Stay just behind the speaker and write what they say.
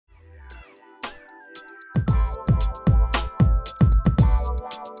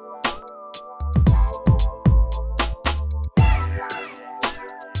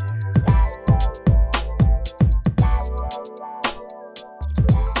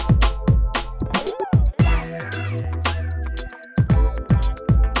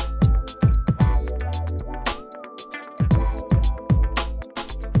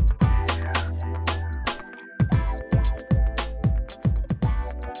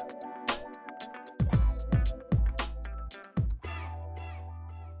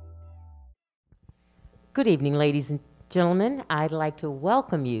Good evening, ladies and gentlemen. I'd like to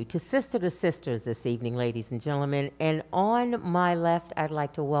welcome you to Sister to Sisters this evening, ladies and gentlemen. And on my left, I'd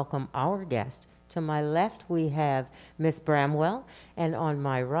like to welcome our guest. To my left, we have Miss Bramwell, and on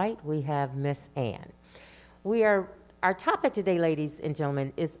my right, we have Miss Ann. Our topic today, ladies and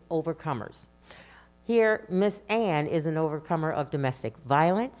gentlemen, is overcomers. Here, Miss Ann is an overcomer of domestic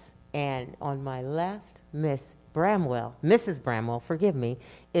violence, and on my left, Mrs. Bramwell, forgive me,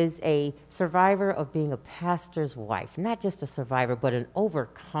 is a survivor of being a pastor's wife. Not just a survivor, but an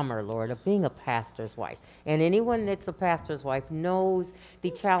overcomer, Lord, of being a pastor's wife. And anyone that's a pastor's wife knows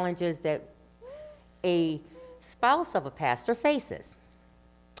the challenges that a spouse of a pastor faces.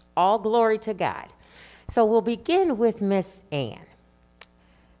 All glory to God. So we'll begin with Miss Ann.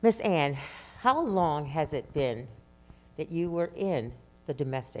 Miss Ann, how long has it been that you were in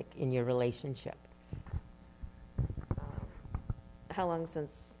your relationship? How long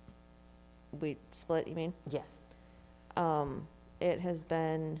since we split, you mean? Yes. It has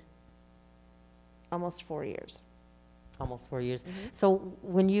been almost 4 years. Almost 4 years. Mm-hmm. So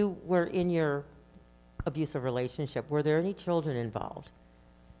when you were in your abusive relationship, were there any children involved?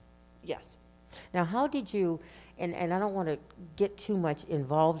 Yes. Now, how did you, and I don't want to get too much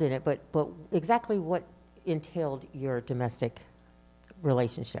involved in it, but exactly what entailed your domestic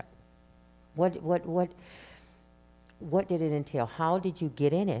relationship? What did it entail? How did you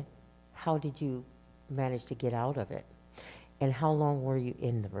get in it? How did you manage to get out of it? And how long were you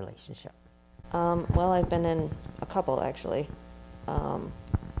in the relationship? Well, I've been in a couple, actually.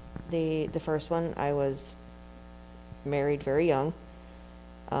 The first one, I was married very young.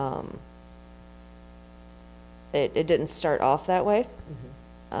 It didn't start off that way.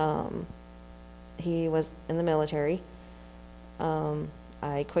 Mm-hmm. He was in the military.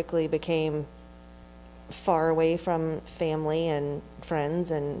 I quickly became far away from family and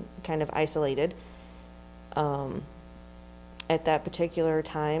friends and kind of isolated. At that particular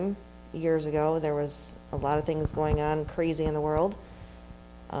time, years ago, there was a lot of things going on crazy in the world.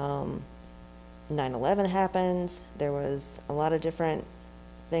 9/11 happened. There was a lot of different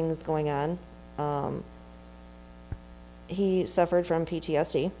things going on. He suffered from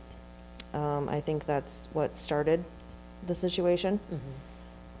PTSD. I think that's what started the situation.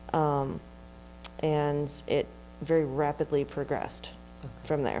 Mm-hmm. And it very rapidly progressed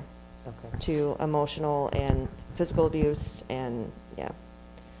from there to emotional and physical abuse, and yeah.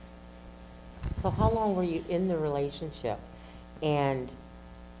 So how long were you in the relationship, and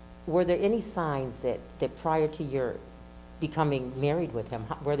were there any signs that prior to your becoming married with him,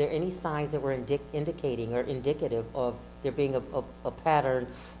 were there any signs that were indicating or indicative of there being a pattern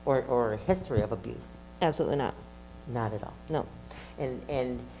or a history of abuse? Absolutely not. Not at all. No.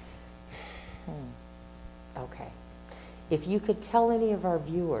 Okay. If you could tell any of our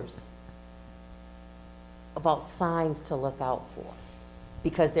viewers about signs to look out for,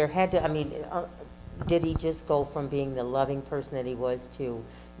 because there had to, did he just go from being the loving person that he was to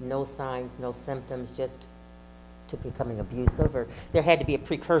no signs, no symptoms, just to becoming abusive, or there had to be a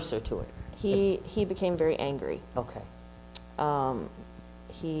precursor to it? He became very angry. Okay.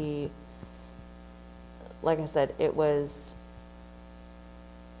 Like I said, it was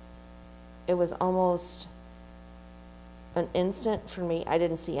almost an instant for me. I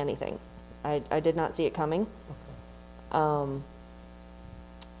didn't see anything. I did not see it coming. Okay.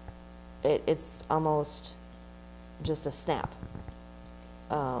 It's almost just a snap.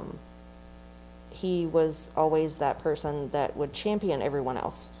 He was always that person that would champion everyone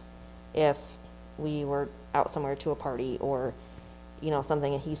else. If we were out somewhere to a party or,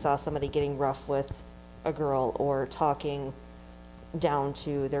 something, and he saw somebody getting rough with a girl or talking down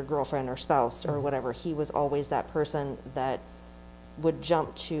to their girlfriend or spouse or whatever, he was always that person that would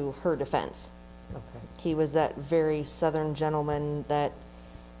jump to her defense. Okay. He was that very Southern gentleman that,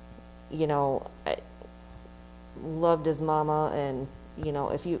 loved his mama, and,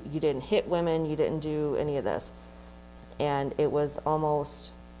 if you didn't hit women, you didn't do any of this. And it was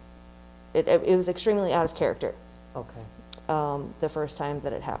almost, it was extremely out of character. Okay. The first time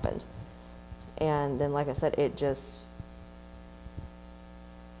that it happened. And then, like I said, it just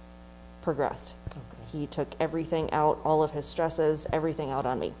progressed. Okay. He took everything out, all of his stresses, everything out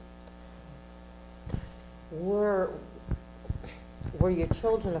on me. Were your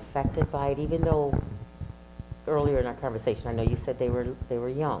children affected by it, even though earlier in our conversation, I know you said they were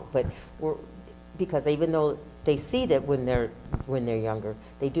young, but because even though they see that when they're younger,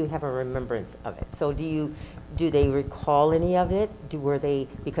 they do have a remembrance of it. So do they recall any of it?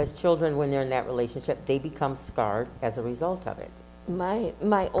 Because children, when they're in that relationship, they become scarred as a result of it.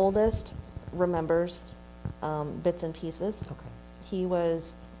 My oldest remembers bits and pieces. Okay. He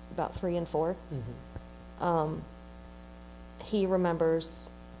was about 3 and 4. Mm-hmm. He remembers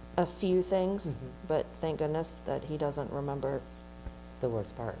a few things, Mhm. but thank goodness that he doesn't remember The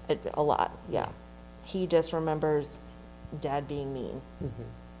worst part. it a lot, yeah. He just remembers dad being mean.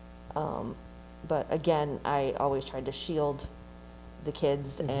 Mhm. But again, I always tried to shield the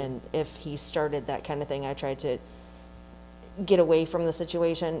kids, Mhm. and if he started that kind of thing, I tried to get away from the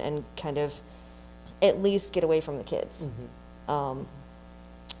situation and kind of at least get away from the kids. Mhm.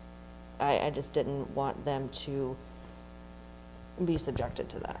 I just didn't want them to be subjected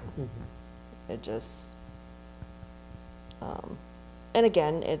to that. Mhm. It just, and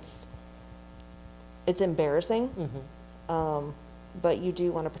again, it's embarrassing, Mhm. but you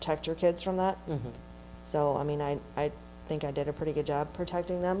do want to protect your kids from that. Mhm. So, I mean, I think I did a pretty good job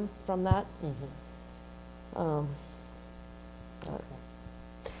protecting them from that. Mhm. Um,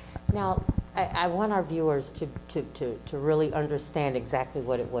 Now, I want our viewers to really understand exactly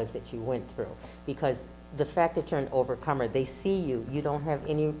what it was that you went through, because the fact that you're an overcomer, they see you, you don't have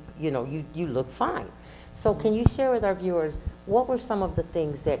any, you look fine. So can you share with our viewers, what were some of the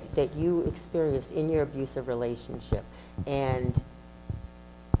things that you experienced in your abusive relationship? And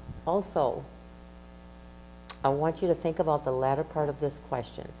also, I want you to think about the latter part of this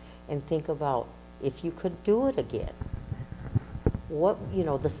question and think about if you could do it again, what,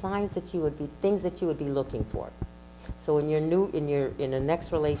 the signs that you would be, things that you would be looking for. So in the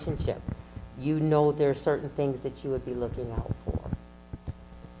next relationship, there are certain things that you would be looking out for.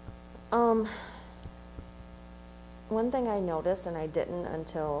 One thing I noticed, and I didn't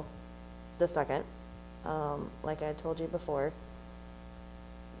until the second, like I told you before,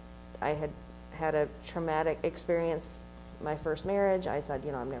 I had a traumatic experience my first marriage. I said,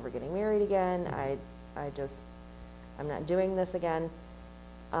 I'm never getting married again. I'm not doing this again.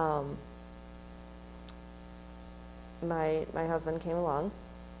 My husband came along.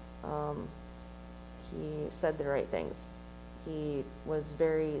 He said the right things. He was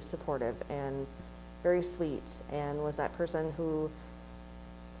very supportive and very sweet, and was that person who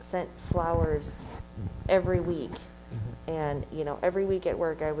sent flowers every week. And, every week at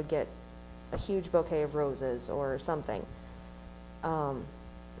work I would get a huge bouquet of roses or something.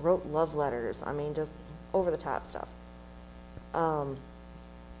 Wrote love letters. I mean, just over the top stuff.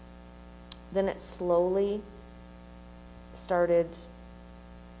 Then it slowly started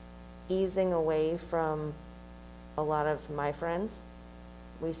easing away from a lot of my friends.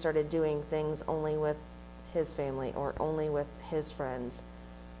 We started doing things only with his family or only with his friends.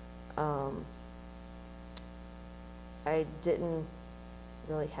 I didn't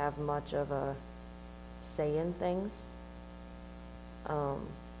really have much of a say in things.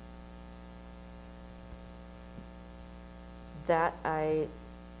 That I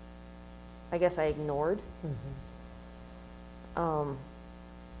guess I ignored.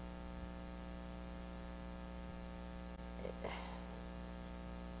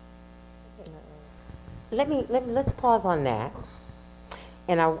 Let's pause on that.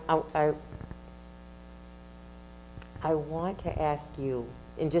 And I want to ask you,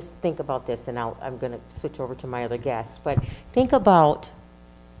 and just think about this, and I'm going to switch over to my other guests, but think about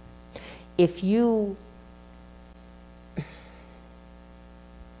if you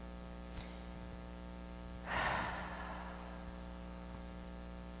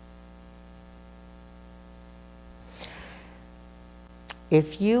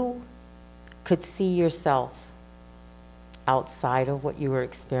could see yourself outside of what you were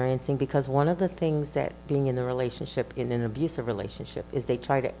experiencing, because one of the things that being in an abusive relationship, is they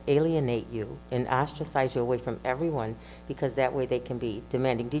try to alienate you and ostracize you away from everyone, because that way they can be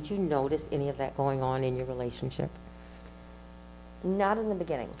demanding. Did you notice any of that going on in your relationship? Not in the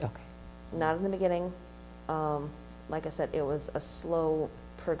beginning. Okay. Not in the beginning. Like I said, it was a slow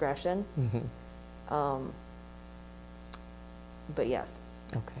progression. But yes.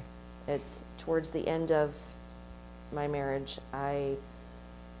 Okay. It's towards the end of my marriage. The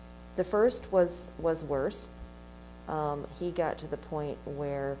first was worse. He got to the point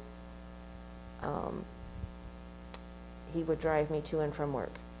where he would drive me to and from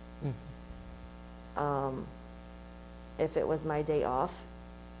work. If it was my day off,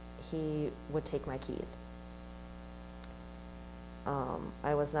 he would take my keys.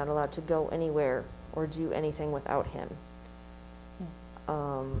 I was not allowed to go anywhere or do anything without him.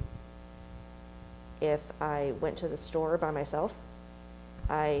 If I went to the store by myself,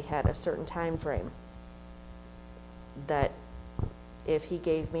 I had a certain time frame that if he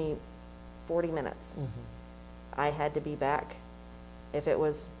gave me 40 minutes, I had to be back. If it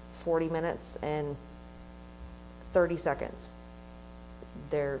was 40 minutes and 30 seconds,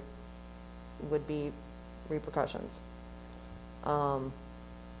 there would be repercussions.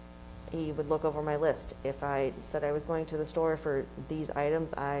 He would look over my list. If I said I was going to the store for these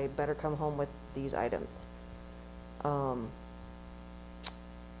items, I better come home with these items.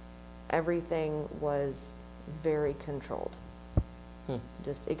 Everything was very controlled,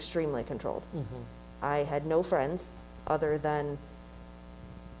 just extremely controlled. I had no friends other than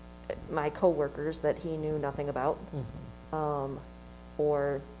my coworkers that he knew nothing about,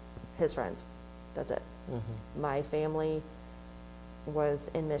 or his friends. That's it. My family was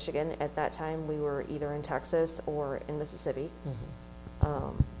in Michigan. At that time, we were either in Texas or in Mississippi.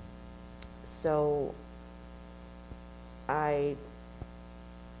 So I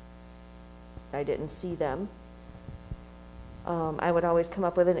didn't see them. I would always come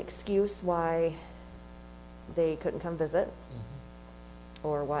up with an excuse why they couldn't come visit,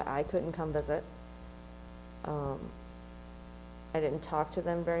 or why I couldn't come visit. I didn't talk to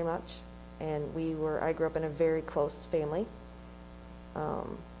them very much, and I grew up in a very close family. I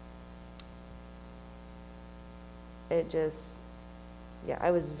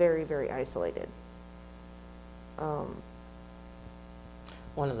was very, very isolated.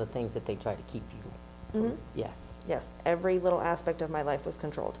 One of the things that they try to keep you from, yes. Yes, every little aspect of my life was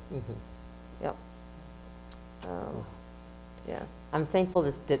controlled. Yep. Yeah. I'm thankful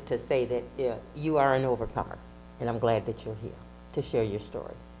to say that you are an overcomer, and I'm glad that you're here to share your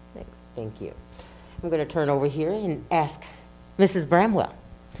story. Thanks. Thank you. I'm going to turn over here and ask Mrs. Bramwell,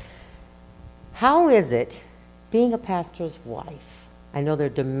 how is it being a pastor's wife? I know their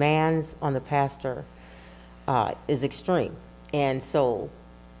demands on the pastor is extreme, and so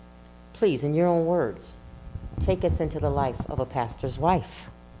please, in your own words, take us into the life of a pastor's wife.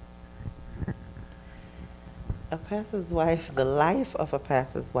 A pastor's wife, the life of a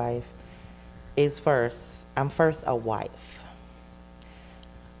pastor's wife is I'm first a wife.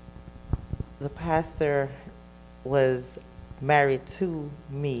 The pastor was married to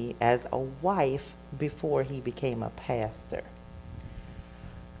me as a wife before he became a pastor.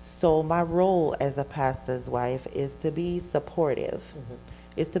 So my role as a pastor's wife is to be supportive.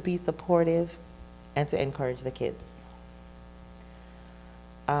 Is to be supportive and to encourage the kids.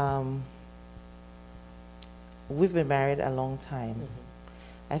 We've been married a long time.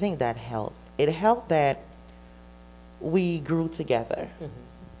 I think that helps. It helped that we grew together.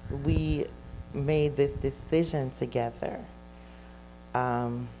 We made this decision together.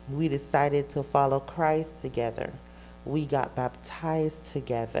 We decided to follow Christ together. We got baptized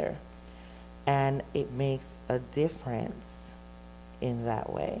together. And it makes a difference in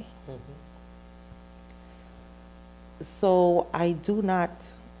that way. So I do not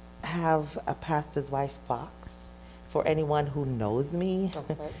have a pastor's wife box for anyone who knows me.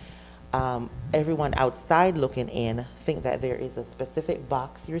 Okay. Everyone outside looking in think that there is a specific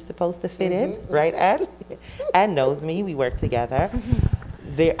box you're supposed to fit in, right, Ann? Ann knows me. We work together.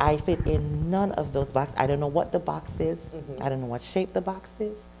 I fit in none of those boxes. I don't know what the box is. I don't know what shape the box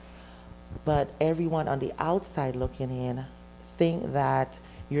is. But everyone on the outside looking in think that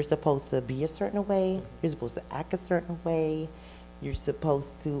you're supposed to be a certain way. You're supposed to act a certain way. You're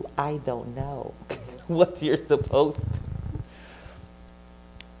supposed to, I don't know what you're supposed to.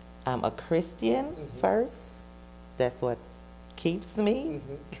 I'm a Christian first. That's what keeps me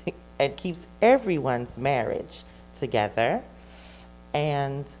and keeps everyone's marriage together.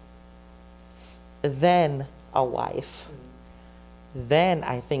 And then a wife. Then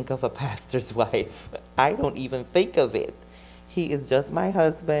I think of a pastor's wife. I don't even think of it. He is just my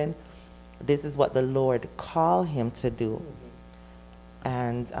husband. This is what the Lord called him to do.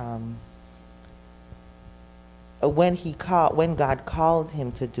 And when God called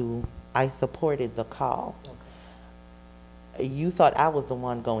him to do, I supported the call. You thought I was the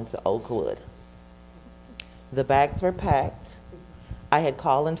one going to Oakwood. The bags were packed. I had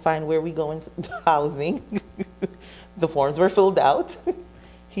called and find where we go into housing. The forms were filled out.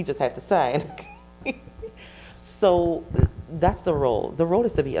 He just had to sign. So that's the role. The role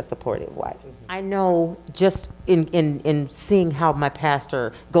is to be a supportive wife. I know just in seeing how my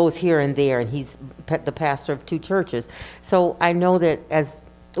pastor goes here and there, and he's the pastor of 2 churches. So I know that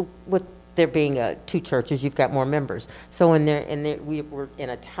with there being 2 churches, you've got more members. So we're in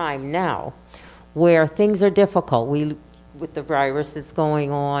a time now where things are difficult. With the virus that's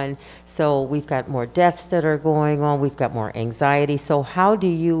going on, so we've got more deaths that are going on. We've got more anxiety. So how do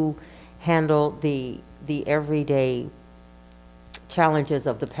you handle the everyday challenges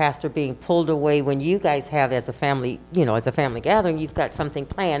of the pastor being pulled away when you guys have, as a family, as a family gathering, you've got something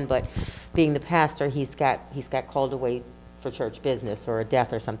planned, but being the pastor, he's got called away for church business or a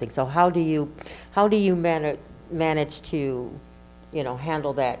death or something. So how do you manage to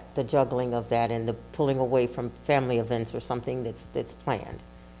handle the juggling of that and the pulling away from family events or something that's planned?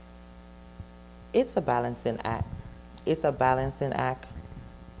 It's a balancing act. It's a balancing act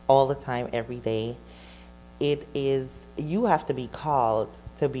all the time, every day. It is, you have to be called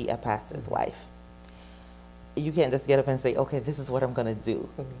to be a pastor's wife. You can't just get up and say, okay, this is what I'm going to do.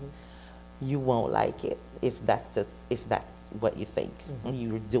 You won't like it if that's what you think.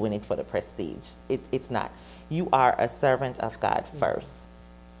 You're doing it for the prestige. It's not. You are a servant of God first.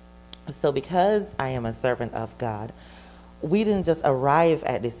 So because I am a servant of God, we didn't just arrive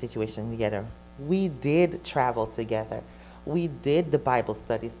at this situation together. We did travel together. We did the Bible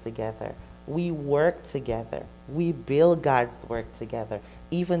studies together. We worked together. We build God's work together.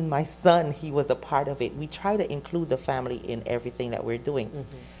 Even my son, he was a part of it. We try to include the family in everything that we're doing.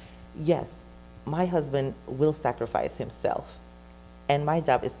 Yes, my husband will sacrifice himself. And my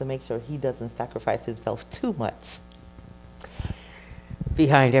job is to make sure he doesn't sacrifice himself too much.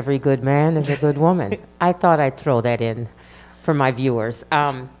 Behind every good man is a good woman. I thought I'd throw that in for my viewers.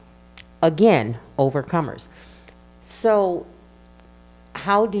 Again, overcomers. So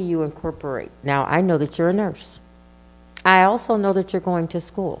how do you incorporate? Now, I know that you're a nurse. I also know that you're going to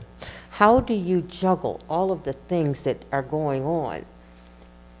school. How do you juggle all of the things that are going on?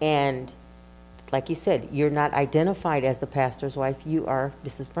 And like you said, you're not identified as the pastor's wife. You are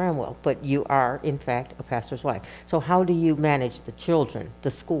Mrs. Bramwell, but you are, in fact, a pastor's wife. So how do you manage the children, the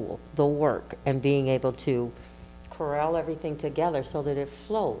school, the work, and being able to corral everything together so that it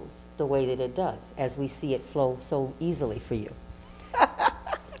flows the way that it does, as we see it flow so easily for you?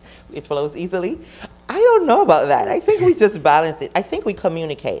 It flows easily. I don't know about that. I think we just balance it. I think we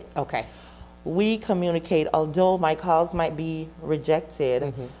communicate. Okay. We communicate, although my calls might be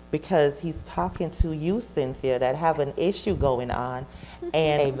rejected because he's talking to you, Cynthia, that have an issue going on.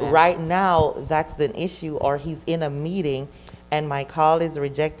 And Amen. Right now, that's the issue, or he's in a meeting and my call is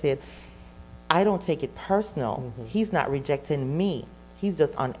rejected. I don't take it personal. He's not rejecting me. He's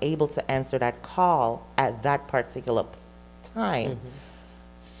just unable to answer that call at that particular time.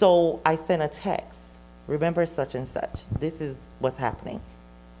 So I sent a text, remember such and such. This is what's happening.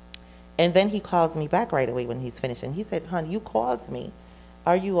 And then he calls me back right away when he's finished. And he said, hon, you called me.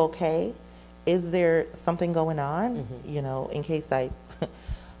 Are you okay? Is there something going on? You know, in case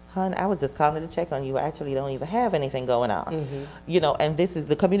hon, I was just calling to check on you. I actually don't even have anything going on. You know, and this is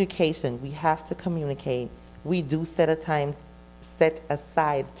the communication. We have to communicate. We do set aside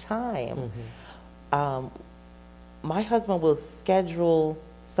time. My husband will schedule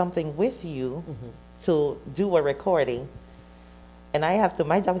something with you to do a recording. And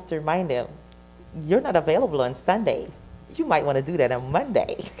my job is to remind him, you're not available on Sunday. You might want to do that on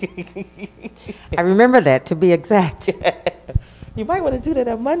Monday. I remember that, to be exact. You might want to do that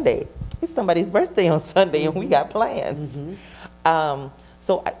on Monday. It's somebody's birthday on Sunday and we got plans.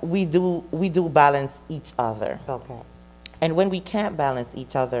 So we do balance each other. Okay. And when we can't balance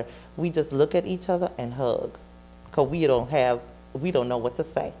each other, we just look at each other and hug. Because we don't know what to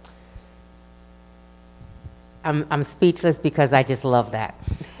say. I'm speechless because I just love that.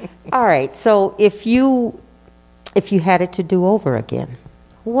 All right, so if you had it to do over again,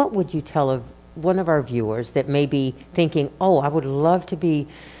 what would you tell one of our viewers that may be thinking, oh, I would love to be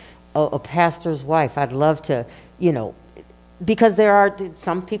a pastor's wife. I'd love to, you know, because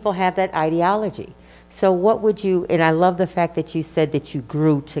some people have that ideology. So what would you, and I love the fact that you said that you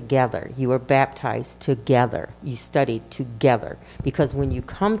grew together. You were baptized together. You studied together. Because when you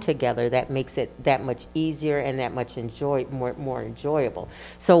come together, that makes it that much easier and that much more enjoyable.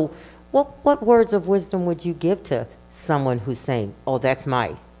 So what words of wisdom would you give to someone who's saying, oh, that's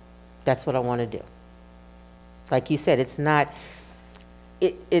what I want to do? Like you said, it's not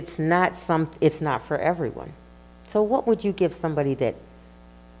for everyone. So what would you give somebody that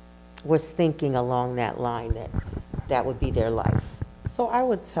was thinking along that line, that would be their life? So I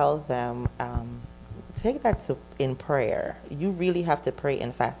would tell them, take that in prayer. You really have to pray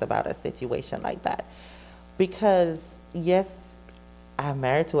and fast about a situation like that. Because yes, I'm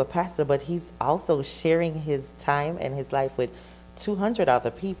married to a pastor, but he's also sharing his time and his life with 200 other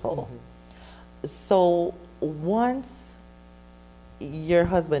people. So once your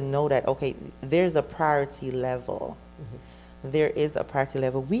husband know that, okay, there's a priority level. There is a priority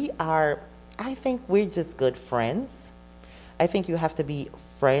level. I think we're just good friends. I think you have to be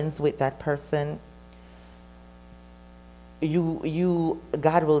friends with that person.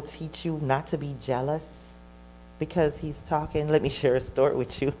 God will teach you not to be jealous because he's talking. Let me share a story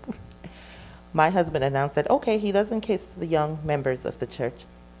with you. My husband announced that, okay, he doesn't kiss the young members of the church.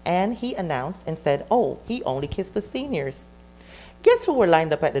 And he announced and said, oh, he only kissed the seniors. Guess who were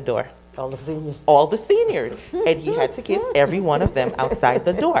lined up at the door? All the seniors. All the seniors. And he had to kiss every one of them outside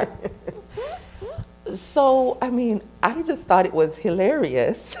the door. So, I mean, I just thought it was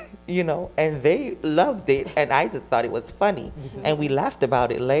hilarious, you know, and they loved it, and I just thought it was funny, and we laughed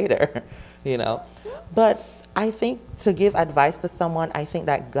about it later, you know. But I think to give advice to someone, I think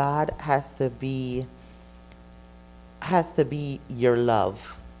that God has to be your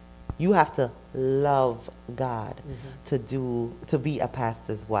love. You have to love God to be a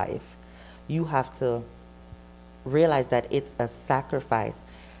pastor's wife. You have to realize that it's a sacrifice.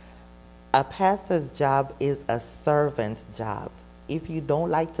 A pastor's job is a servant's job. If you don't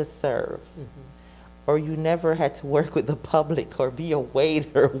like to serve, or you never had to work with the public or be a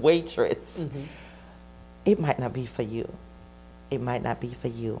waiter, waitress, it might not be for you. It might not be for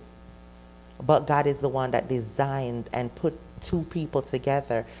you. But God is the one that designed and put two people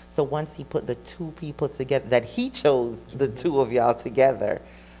together. So once he put the two people together, that he chose the two of y'all together,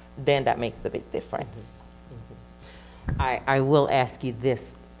 then that makes the big difference. I will ask you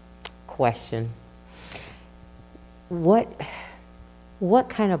this question. What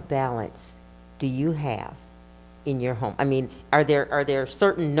kind of balance do you have in your home? I mean, are there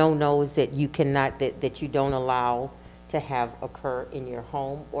certain no-nos that you cannot, that you don't allow to have occur in your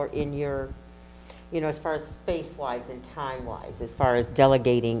home or in your, you know, as far as space-wise and time-wise, as far as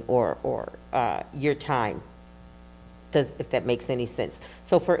delegating or your time? If that makes any sense.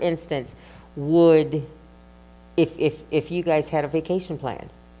 So for instance, if you guys had a vacation plan,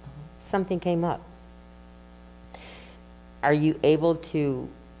 something came up, are you able to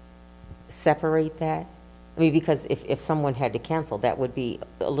separate that? I mean, because if someone had to cancel, that would be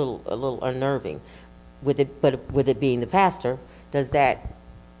a little unnerving. With it being the pastor, does that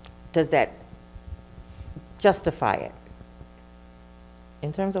justify it?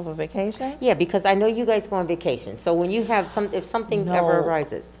 In terms of a vacation? Yeah, because I know you guys go on vacation. So when you have if something No. ever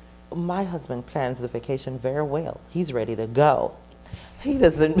arises. My husband plans the vacation very well. He's ready to go. He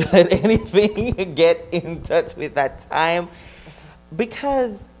doesn't let anything get in touch with that time,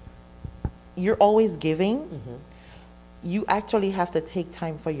 because you're always giving. You actually have to take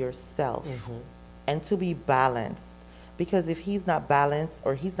time for yourself and to be balanced. Because if he's not balanced,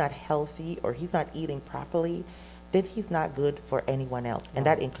 or he's not healthy, or he's not eating properly, then he's not good for anyone else. And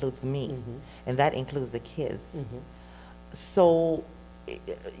that includes me. And that includes the kids. So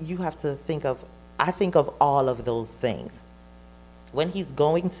you have to I think of all of those things. When he's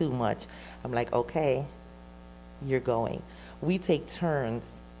going too much, I'm like, okay, you're going. We take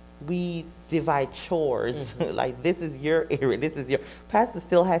turns. We divide chores. Like, this is your area, this is your, pastor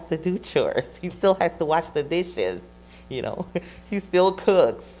still has to do chores. He still has to wash the dishes, you know. He still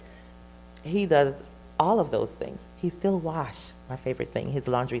cooks. He does all of those things. He still wash, my favorite thing. His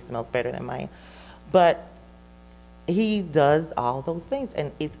laundry smells better than mine. But he does all those things,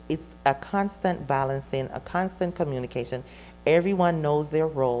 and it's a constant balancing, a constant communication. Everyone knows their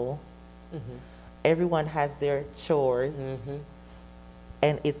role. Everyone has their chores.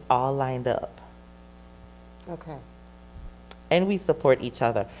 And it's all lined up. Okay. And we support each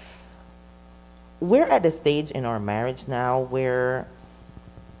other. We're at a stage in our marriage now where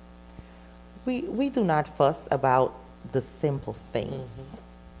we do not fuss about the simple things.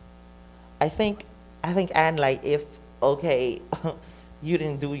 I think, Anne, like, if, okay, you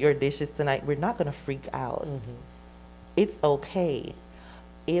didn't do your dishes tonight, we're not gonna freak out. It's okay.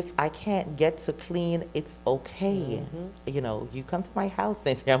 If I can't get to clean, it's okay. You know, you come to my house,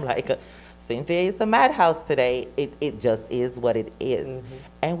 Cynthia, I'm like, Cynthia is a madhouse today. It just is what it is.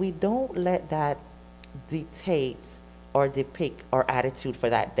 And we don't let that dictate or depict our attitude for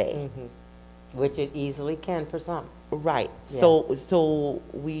that day. Which it easily can for some. Right. Yes. So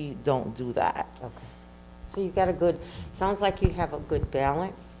we don't do that. Okay. So you've got a good, sounds like you have a good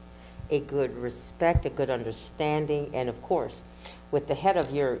balance, a good respect, a good understanding, and of course, with the head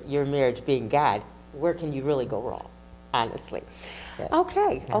of your marriage being God, where can you really go wrong, honestly? Yes.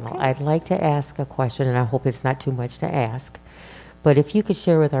 Okay, Now, okay. I'd like to ask a question, and I hope it's not too much to ask, but if you could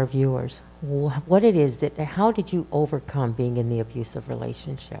share with our viewers what it is that, how did you overcome being in the abusive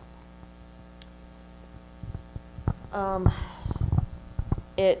relationship?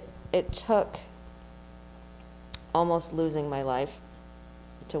 It took almost losing my life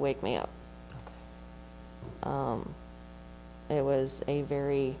to wake me up. It was a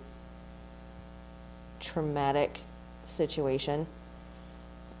very traumatic situation.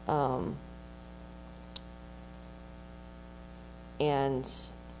 And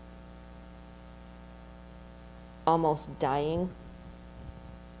almost dying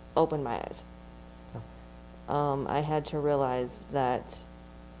opened my eyes. I had to realize that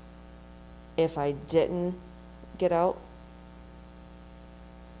if I didn't get out,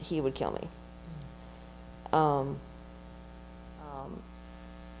 he would kill me.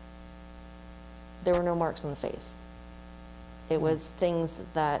 There were no marks on the face. It was things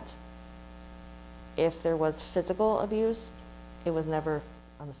that if there was physical abuse, it was never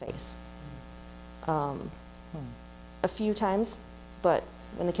on the face. A few times, but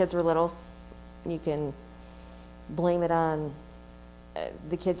when the kids were little, you can blame it on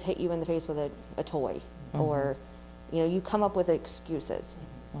the kids hit you in the face with a toy, or, you know, you come up with excuses.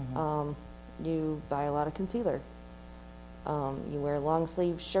 You buy a lot of concealer. You wear long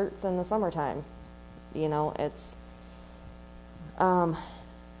sleeve shirts in the summertime. You know, it's,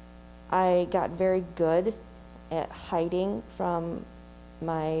 I got very good at hiding from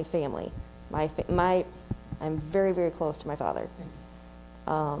my family. I'm very, very close to my father.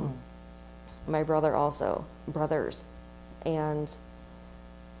 My brother also, brothers. And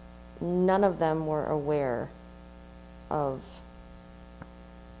none of them were aware of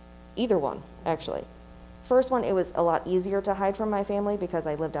either one, actually. First one, it was a lot easier to hide from my family because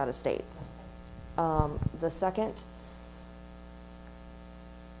I lived out of state. The second,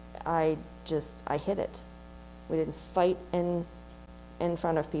 I hid it. We didn't fight in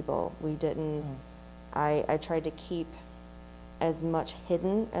front of people. We didn't, I tried to keep as much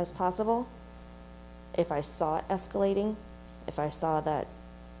hidden as possible. If I saw it escalating, if I saw that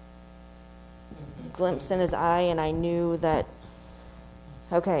glimpse in his eye and I knew that,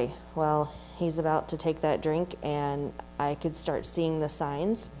 okay, well, he's about to take that drink, and I could start seeing the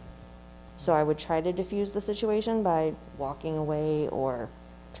signs. So I would try to diffuse the situation by walking away or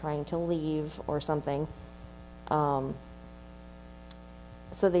trying to leave or something. So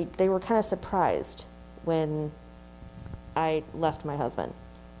they were kind of surprised when I left my husband.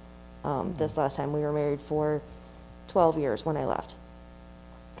 This last time, we were married for 12 years when I left.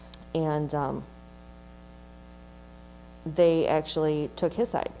 And they actually took his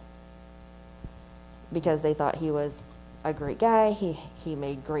side because they thought he was a great guy. He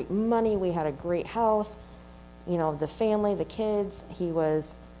made great money. We had a great house. You know, the family, the kids,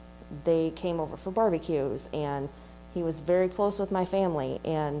 they came over for barbecues, and he was very close with my family.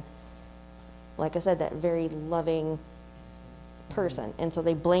 And like I said, that very loving person. And so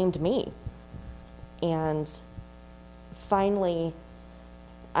they blamed me. And finally,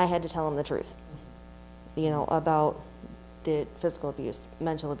 I had to tell them the truth, you know, about the physical abuse,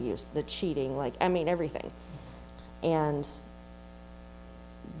 mental abuse, the cheating, everything. And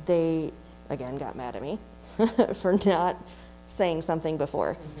they, again, got mad at me for not saying something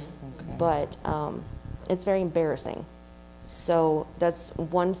before. Okay. But it's very embarrassing. So that's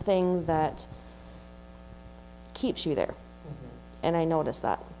one thing that keeps you there. And I noticed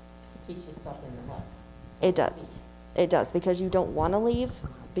that. Keeps you stuck in the mud. It does. It does, because you don't want to leave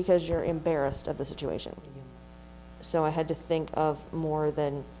because you're embarrassed of the situation. So I had to think of more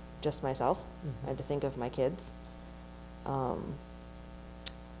than just myself. I had to think of my kids.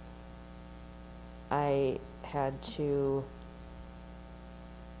 I had to,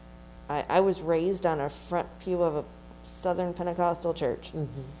 I was raised on a front pew of a Southern Pentecostal church.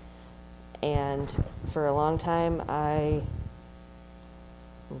 And for a long time, I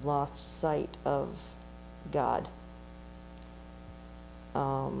lost sight of God.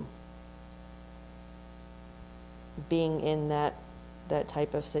 Being in that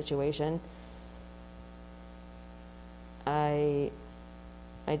type of situation, I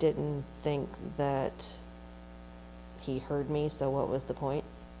didn't think that he heard me, so what was the point?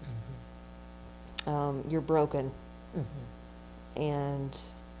 You're broken. And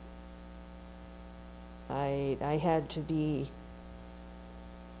I had to be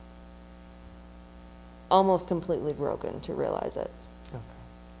almost completely broken to realize it. Okay.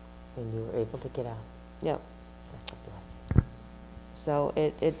 And you were able to get out. Yep. That's a blessing. So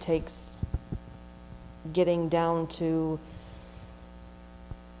it takes getting down to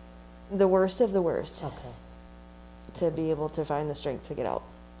the worst of the worst Okay. to be able to find the strength to get out.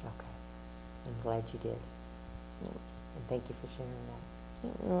 Okay. I'm glad you did. Yep. And thank you for sharing that.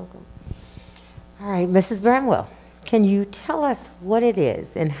 Yeah, you're welcome. All right, Mrs. Bramwell, can you tell us what it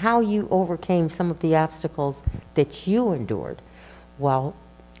is and how you overcame some of the obstacles that you endured while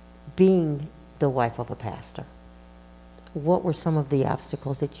being the wife of a pastor? What were some of the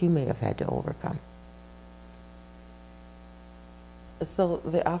obstacles that you may have had to overcome? So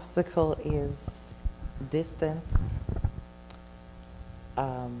the obstacle is distance.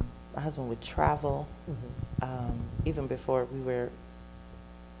 My husband would travel. Even before we were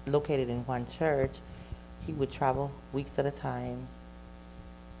located in one church, he would travel weeks at a time,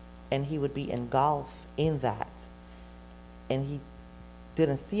 and he would be engulfed in that, and he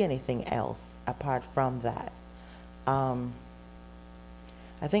didn't see anything else apart from that. I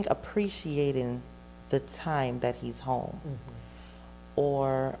think appreciating the time that he's home,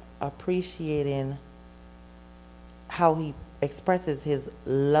 or appreciating how he expresses his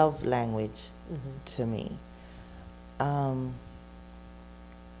love language to me.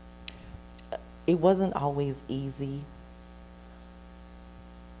 It wasn't always easy.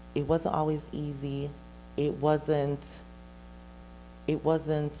 It wasn't always easy. It wasn't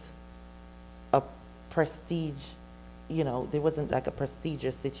a prestige, you know, there wasn't like a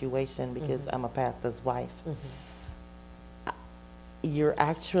prestigious situation because I'm a pastor's wife. You're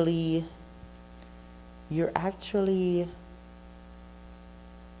actually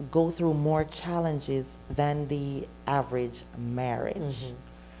go through more challenges than the average marriage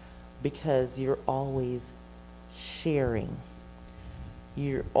because you're always sharing.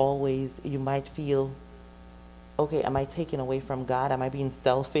 You might feel, okay, am I taking away from God? Am I being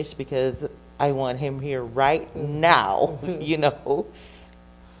selfish because I want him here right now? You know,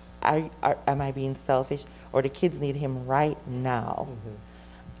 am I being selfish? Or the kids need him right now?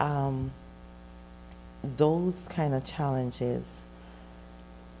 Those kind of challenges,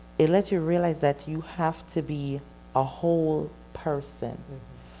 it lets you realize that you have to be a whole person.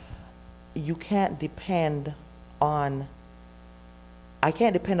 You can't depend on, I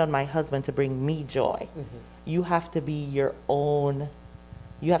can't depend on my husband to bring me joy. You have to be your own,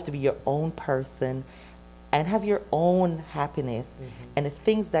 person and have your own happiness and the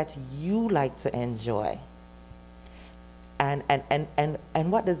things that you like to enjoy. And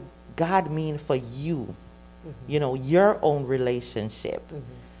what does God mean for you? You know, your own relationship.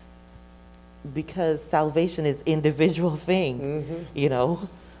 Because salvation is individual thing. You know,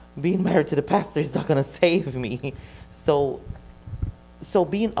 being married to the pastor is not going to save me. So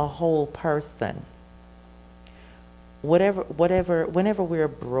being a whole person, whenever we're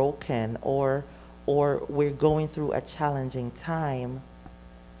broken or we're going through a challenging time,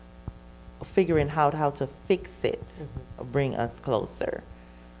 figuring out how to fix it, bring us closer,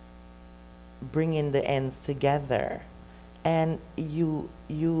 bringing the ends together, and you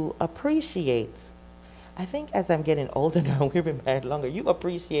appreciate. I think as I'm getting older now, we've been married longer, you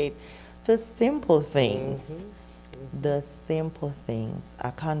appreciate the simple things. The simple things,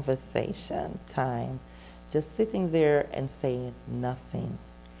 a conversation, time, just sitting there and saying nothing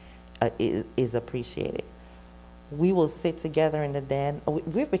is appreciated. We will sit together in the den.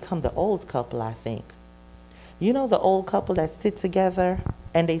 We've become the old couple, I think. You know the old couple that sit together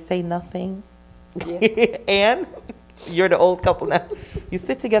and they say nothing? Yeah. And you're the old couple now. You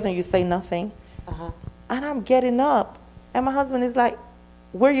sit together and you say nothing. And I'm getting up. And my husband is like,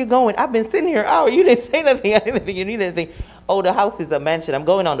 where are you going? I've been sitting here an hour. You didn't say nothing. I didn't think you need anything. Oh, the house is a mansion. I'm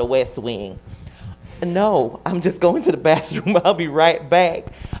going on the west wing. No, I'm just going to the bathroom. I'll be right back.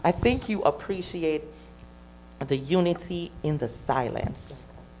 I think you appreciate the unity in the silence.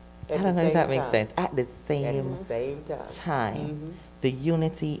 I don't know if that makes sense. At the same time. The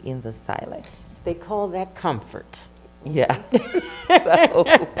unity in the silence. They call that comfort. Yeah.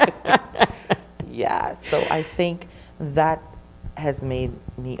 Yeah. So I think that has made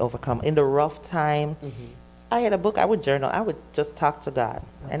me overcome. In the rough time, I had a book, I would journal, I would just talk to God.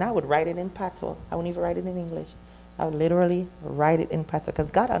 And I would write it in Patois. I wouldn't even write it in English. I would literally write it in Patois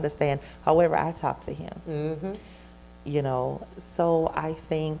because God understands however I talk to him. You know, so I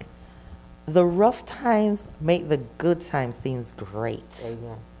think the rough times make the good times seems great.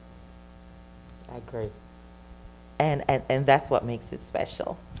 Amen. I agree. And that's what makes it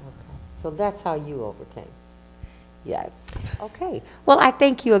special. Okay. So that's how you overcame. Yes. Okay. Well, I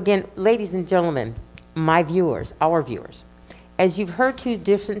thank you again, ladies and gentlemen, my viewers, our viewers. As you've heard two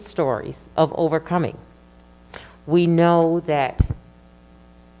different stories of overcoming, we know that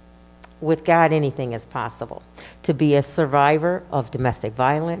with God, anything is possible. To be a survivor of domestic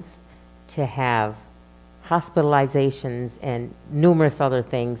violence, to have hospitalizations and numerous other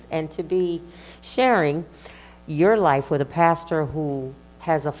things, and to be sharing your life with a pastor who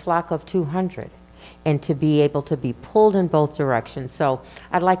has a flock of 200. And to be able to be pulled in both directions. So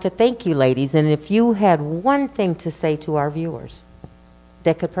I'd like to thank you, ladies. And if you had one thing to say to our viewers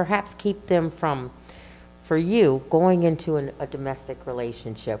that could perhaps keep them from, for you, going into a domestic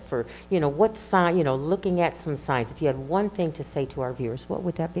relationship, for, you know, what sign, you know, looking at some signs, if you had one thing to say to our viewers, what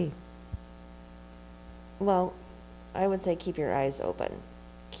would that be? Well, I would say keep your eyes open.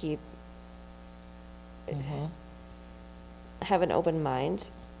 Have an open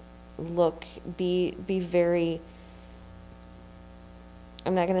mind. Look, be very,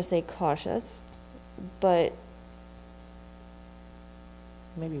 I'm not going to say cautious, but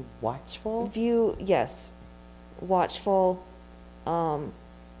maybe watchful? Yes, watchful. Love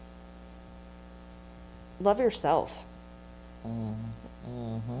yourself.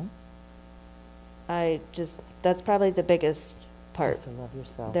 That's probably the biggest part. Just to love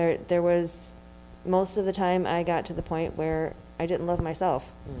yourself. There was most of the time I got to the point where I didn't love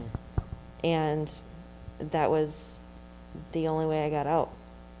myself. And that was the only way I got out.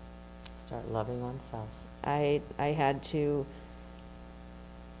 Start loving oneself. I had to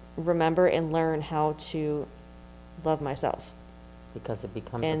remember and learn how to love myself. Because it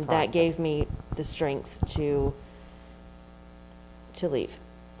becomes a And process. that gave me the strength to leave.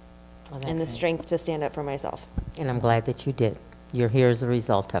 Well, And the that's it. strength to stand up for myself. And I'm glad that you did. You're here as a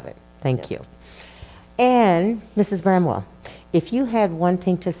result of it. Thank Yes. you. And Mrs. Bramwell, if you had one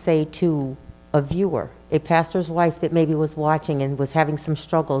thing to say to a viewer, a pastor's wife that maybe was watching and was having some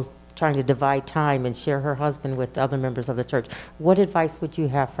struggles trying to divide time and share her husband with other members of the church, what advice would you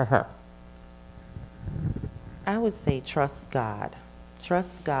have for her? I would say trust God.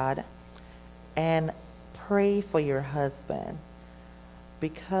 Trust God and pray for your husband.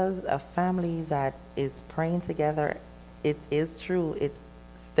 Because a family that is praying together, it is true,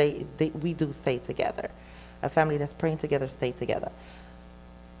 we do stay together. A family that's praying together, stay together.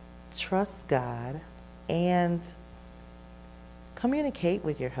 Trust God and communicate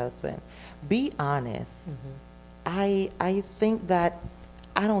with your husband. Be honest. I think that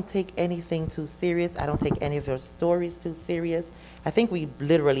I don't take anything too serious. I don't take any of your stories too serious. I think we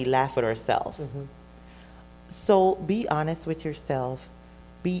literally laugh at ourselves. So be honest with yourself.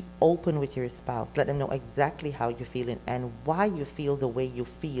 Be open with your spouse. Let them know exactly how you're feeling and why you feel the way you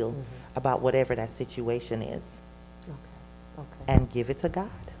feel about whatever that situation is. Okay. And give it to God.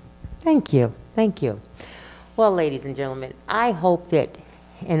 Thank you. Thank you. Well, ladies and gentlemen, I hope that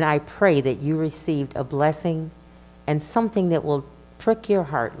and I pray that you received a blessing and something that will prick your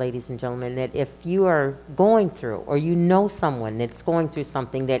heart, ladies and gentlemen, that if you are going through or you know someone that's going through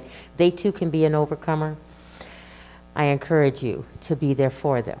something that they too can be an overcomer, I encourage you to be there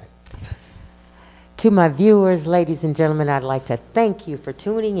for them. To my viewers, ladies and gentlemen, I'd like to thank you for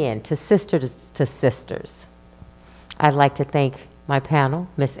tuning in to Sisters to Sisters. I'd like to thank my panel,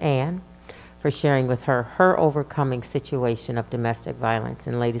 Miss Ann, for sharing with her overcoming situation of domestic violence.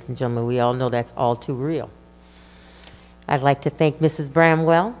 And ladies and gentlemen, we all know that's all too real. I'd like to thank Mrs.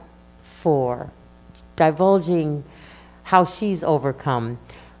 Bramwell for divulging how she's overcome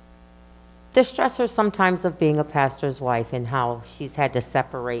the stressors sometimes of being a pastor's wife and how she's had to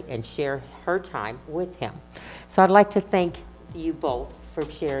separate and share her time with him. So I'd like to thank you both for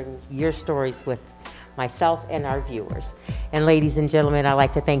sharing your stories with myself and our viewers. And ladies and gentlemen, I'd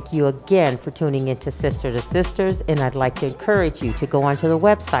like to thank you again for tuning into Sister to Sisters, and I'd like to encourage you to go onto the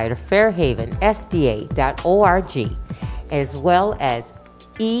website of fairhavensda.org as well as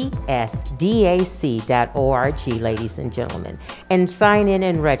esdac.org, ladies and gentlemen, and sign in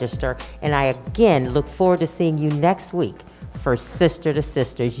and register. And I again look forward to seeing you next week for Sister to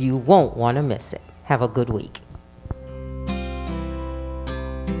Sisters. You won't want to miss it. Have a good week.